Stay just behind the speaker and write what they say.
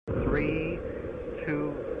3, 2,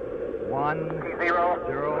 1, 0,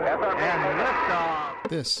 and liftoff.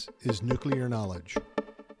 This is Nuclear Knowledge.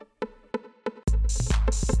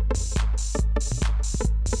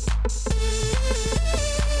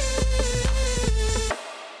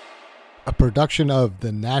 A production of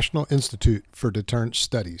the National Institute for Deterrence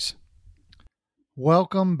Studies.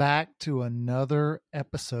 Welcome back to another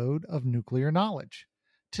episode of Nuclear Knowledge.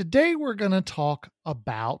 Today we're going to talk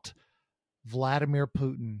about Vladimir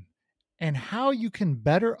Putin and how you can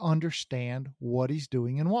better understand what he's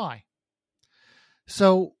doing and why.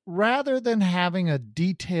 So rather than having a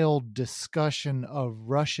detailed discussion of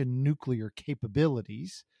Russian nuclear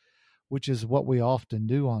capabilities, which is what we often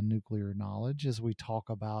do on Nuclear Knowledge, as we talk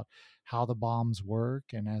about how the bombs work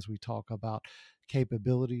and as we talk about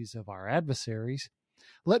capabilities of our adversaries,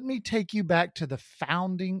 let me take you back to the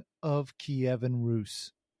founding of Kievan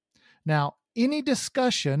Rus. Now, any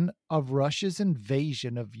discussion of Russia's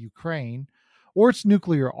invasion of Ukraine or its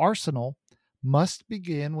nuclear arsenal must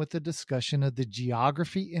begin with a discussion of the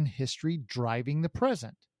geography and history driving the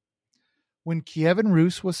present. When Kievan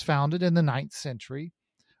Rus was founded in the 9th century,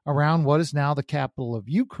 around what is now the capital of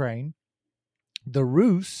Ukraine, the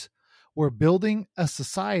Rus were building a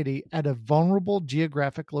society at a vulnerable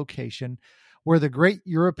geographic location where the great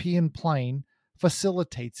European plain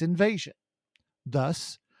facilitates invasion.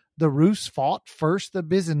 Thus, the Rus fought first the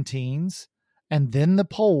Byzantines and then the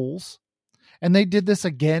Poles, and they did this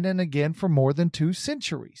again and again for more than 2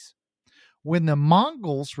 centuries. When the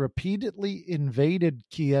Mongols repeatedly invaded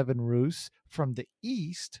Kievan Rus from the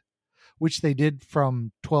east, which they did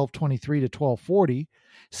from 1223 to 1240,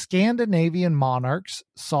 Scandinavian monarchs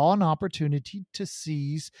saw an opportunity to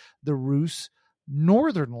seize the Rus'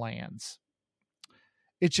 northern lands.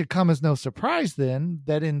 It should come as no surprise then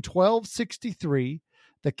that in 1263,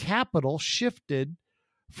 the capital shifted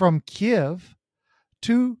from Kiev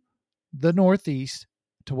to the northeast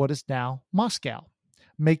to what is now Moscow,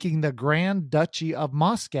 making the Grand Duchy of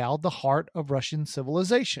Moscow the heart of Russian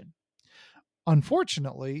civilization.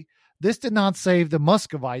 Unfortunately, this did not save the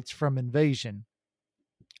Muscovites from invasion.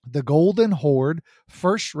 The Golden Horde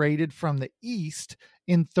first raided from the east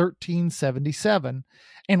in 1377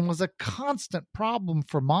 and was a constant problem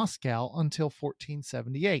for Moscow until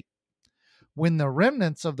 1478. When the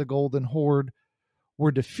remnants of the Golden Horde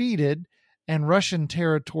were defeated and Russian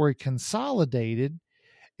territory consolidated,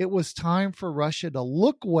 it was time for Russia to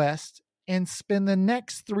look west and spend the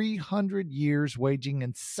next 300 years waging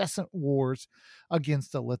incessant wars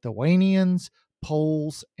against the Lithuanians,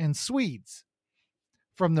 Poles, and Swedes.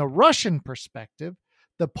 From the Russian perspective,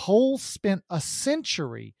 the Poles spent a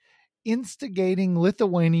century instigating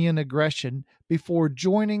Lithuanian aggression before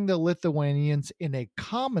joining the Lithuanians in a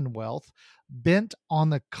commonwealth bent on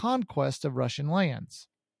the conquest of Russian lands.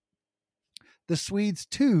 The Swedes,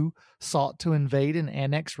 too, sought to invade and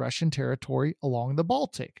annex Russian territory along the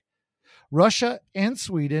Baltic. Russia and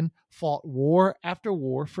Sweden fought war after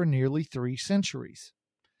war for nearly 3 centuries.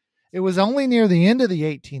 It was only near the end of the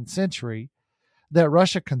 18th century that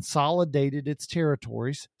Russia consolidated its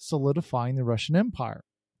territories, solidifying the Russian Empire.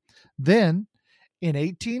 Then, in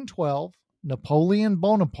 1812, Napoleon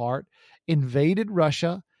Bonaparte invaded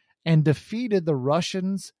Russia and defeated the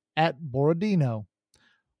Russians at Borodino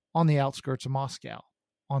on the outskirts of Moscow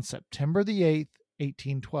on September the 8th,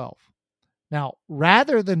 1812. Now,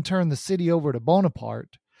 rather than turn the city over to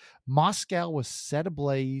Bonaparte, Moscow was set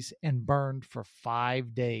ablaze and burned for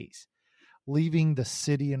 5 days, leaving the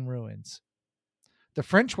city in ruins. The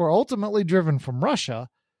French were ultimately driven from Russia,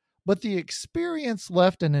 but the experience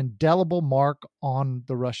left an indelible mark on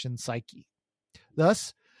the Russian psyche.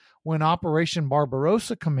 Thus, when Operation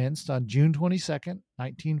Barbarossa commenced on June 22,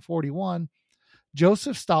 1941,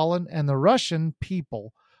 Joseph Stalin and the Russian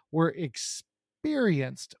people were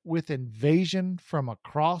experienced with invasion from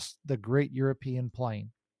across the great European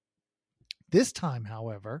plain. This time,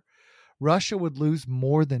 however, Russia would lose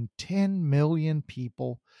more than 10 million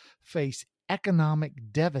people, face economic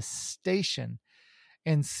devastation,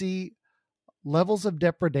 and see levels of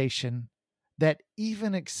depredation that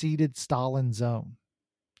even exceeded Stalin's own.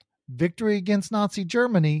 Victory against Nazi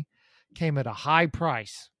Germany came at a high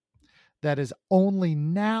price that is only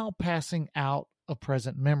now passing out of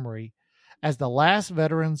present memory as the last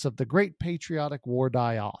veterans of the Great Patriotic War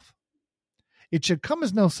die off. It should come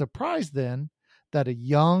as no surprise then that a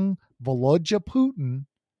young Volodya Putin,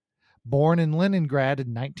 born in Leningrad in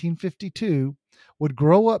 1952, would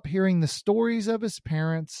grow up hearing the stories of his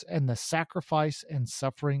parents and the sacrifice and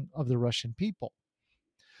suffering of the Russian people.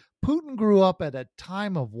 Putin grew up at a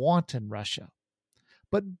time of want in Russia,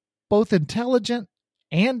 but both intelligent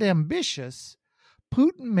and ambitious,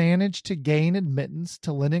 Putin managed to gain admittance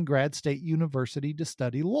to Leningrad State University to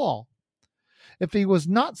study law. If he was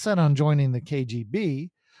not set on joining the KGB,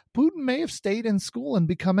 Putin may have stayed in school and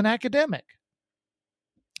become an academic.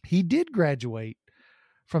 He did graduate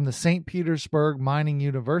from the St. Petersburg Mining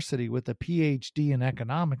University with a PhD in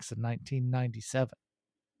economics in 1997.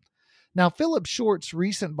 Now, Philip Short's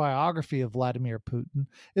recent biography of Vladimir Putin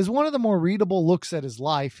is one of the more readable looks at his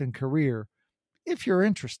life and career, if you're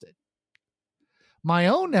interested. My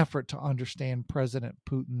own effort to understand President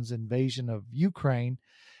Putin's invasion of Ukraine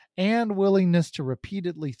and willingness to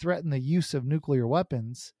repeatedly threaten the use of nuclear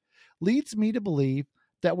weapons leads me to believe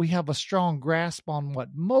that we have a strong grasp on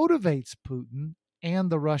what motivates Putin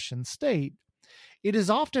and the Russian state. It is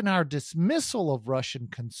often our dismissal of Russian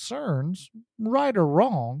concerns, right or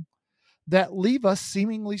wrong, that leave us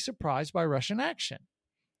seemingly surprised by Russian action.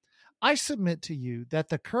 I submit to you that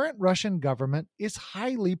the current Russian government is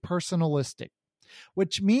highly personalistic,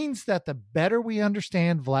 which means that the better we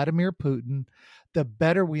understand Vladimir Putin, the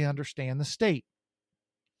better we understand the state.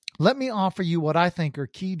 Let me offer you what I think are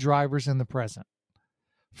key drivers in the present.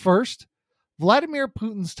 First, Vladimir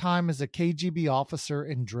Putin's time as a KGB officer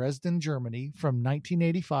in Dresden, Germany from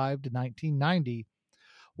 1985 to 1990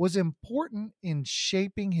 was important in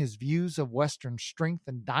shaping his views of Western strength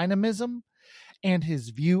and dynamism and his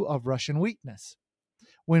view of Russian weakness.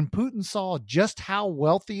 When Putin saw just how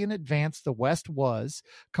wealthy and advanced the West was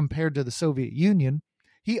compared to the Soviet Union,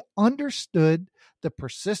 he understood the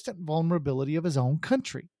persistent vulnerability of his own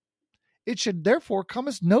country. It should therefore come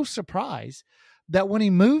as no surprise that when he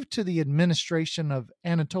moved to the administration of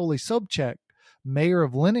Anatoly Sobchak, mayor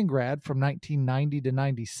of Leningrad from 1990 to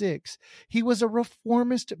 96, he was a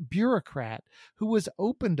reformist bureaucrat who was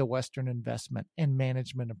open to Western investment and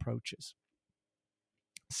management approaches.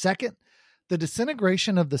 Second, the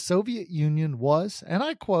disintegration of the Soviet Union was, and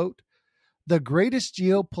I quote, the greatest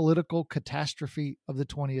geopolitical catastrophe of the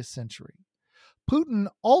 20th century. Putin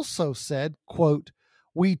also said, quote,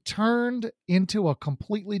 we turned into a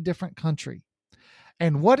completely different country,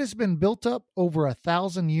 and what has been built up over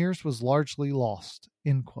 1,000 years was largely lost,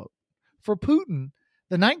 end quote. For Putin,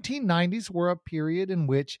 the 1990s were a period in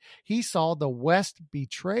which he saw the West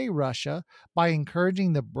betray Russia by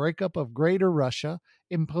encouraging the breakup of Greater Russia,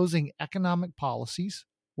 imposing economic policies,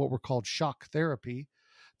 what were called shock therapy,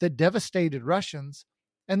 that devastated Russians,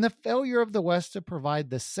 and the failure of the West to provide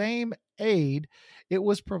the same aid it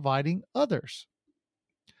was providing others.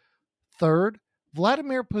 Third,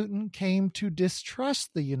 Vladimir Putin came to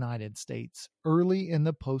distrust the United States early in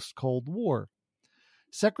the post-Cold War.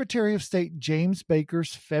 Secretary of State James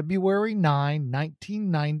Baker's February 9,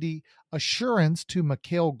 1990 assurance to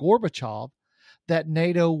Mikhail Gorbachev that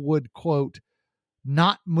NATO would, quote,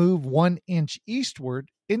 not move 1 inch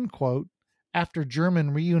eastward, end quote, after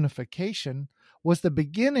German reunification was the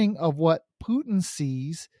beginning of what Putin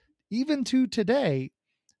sees, even to today,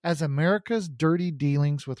 as America's dirty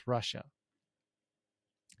dealings with Russia.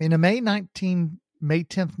 In a May 10,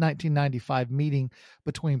 1995 meeting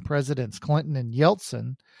between Presidents Clinton and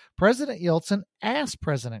Yeltsin, President Yeltsin asked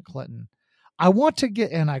President Clinton, I want to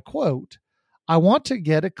get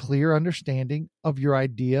a clear understanding of your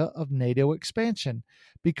idea of NATO expansion,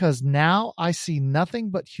 because now I see nothing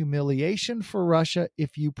but humiliation for Russia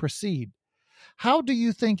if you proceed. How do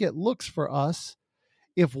you think it looks for us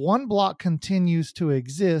if one bloc continues to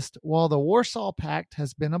exist while the Warsaw Pact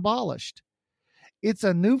has been abolished? It's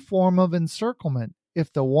a new form of encirclement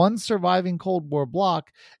if the one surviving Cold War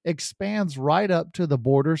bloc expands right up to the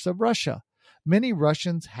borders of Russia. Many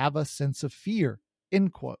Russians have a sense of fear,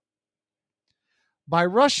 end quote. By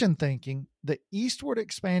Russian thinking, the eastward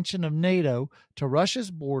expansion of NATO to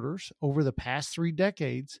Russia's borders over the past 3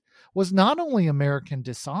 decades was not only American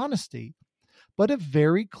dishonesty, but a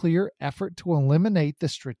very clear effort to eliminate the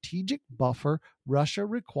strategic buffer Russia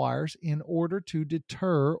requires in order to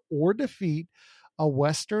deter or defeat a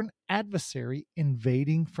Western adversary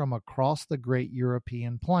invading from across the great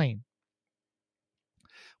European plain.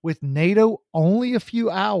 With NATO only a few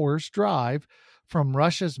hours' drive from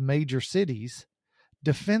Russia's major cities,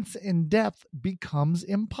 defense in depth becomes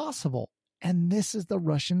impossible. And this is the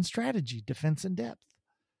Russian strategy, defense in depth.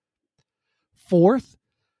 Fourth,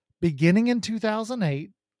 beginning in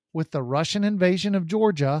 2008, with the Russian invasion of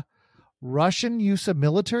Georgia, Russian use of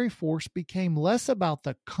military force became less about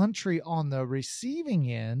the country on the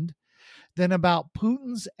receiving end than about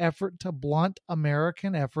Putin's effort to blunt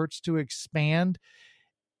American efforts to expand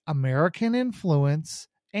American influence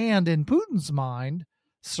and, in Putin's mind,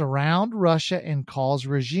 surround Russia and cause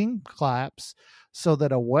regime collapse so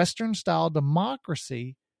that a Western-style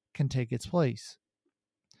democracy can take its place.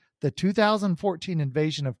 The 2014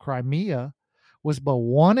 invasion of Crimea, was but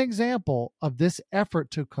one example of this effort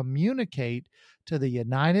to communicate to the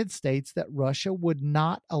United States that Russia would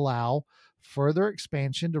not allow further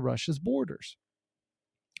expansion to Russia's borders.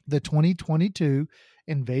 The 2022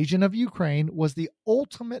 invasion of Ukraine was the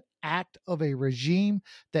ultimate act of a regime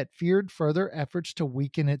that feared further efforts to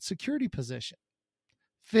weaken its security position.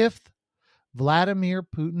 Fifth, Vladimir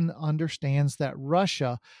Putin understands that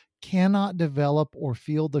Russia cannot develop or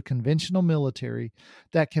field the conventional military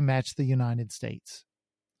that can match the United States.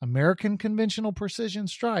 American conventional precision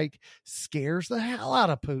strike scares the hell out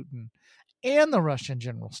of Putin and the Russian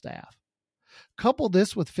general staff. Couple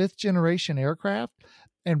this with fifth-generation aircraft,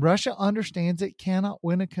 and Russia understands it cannot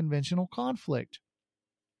win a conventional conflict.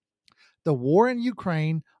 The war in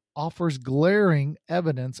Ukraine offers glaring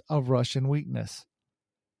evidence of Russian weakness.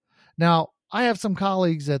 Now, I have some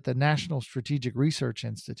colleagues at the National Strategic Research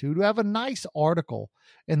Institute who have a nice article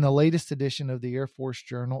in the latest edition of the Air Force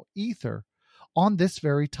journal Ether on this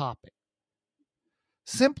very topic.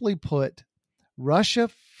 Simply put, Russia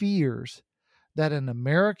fears that an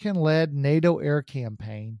American-led NATO air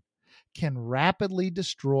campaign can rapidly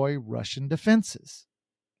destroy Russian defenses.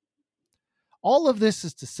 All of this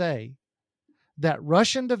is to say that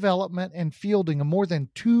Russian development and fielding of more than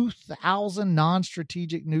 2,000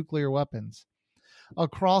 non-strategic nuclear weapons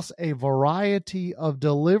across a variety of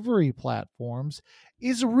delivery platforms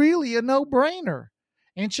is really a no-brainer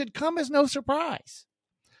and should come as no surprise.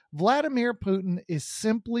 Vladimir Putin is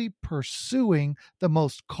simply pursuing the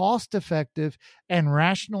most cost-effective and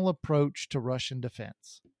rational approach to Russian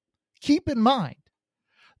defense. Keep in mind,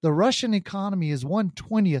 the Russian economy is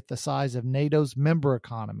 1/20th the size of NATO's member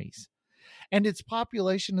economies, and its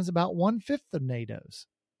population is about 1/5 of NATO's.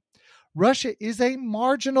 Russia is a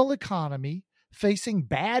marginal economy facing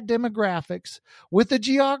bad demographics with a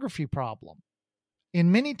geography problem.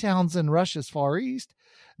 In many towns in Russia's Far East,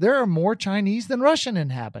 there are more Chinese than Russian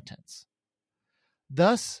inhabitants.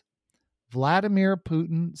 Thus, Vladimir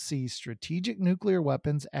Putin sees strategic nuclear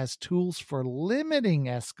weapons as tools for limiting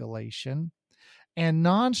escalation and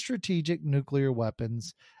non-strategic nuclear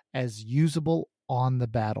weapons as usable on the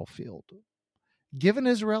battlefield. Given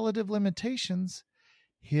his relative limitations,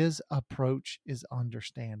 his approach is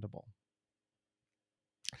understandable.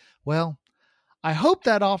 Well, I hope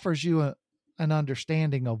that offers you an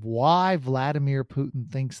understanding of why Vladimir Putin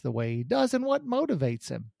thinks the way he does and what motivates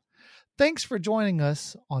him. Thanks for joining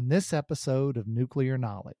us on this episode of Nuclear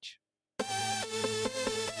Knowledge.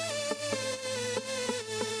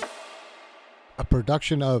 A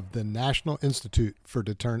production of the National Institute for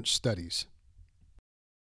Deterrence Studies.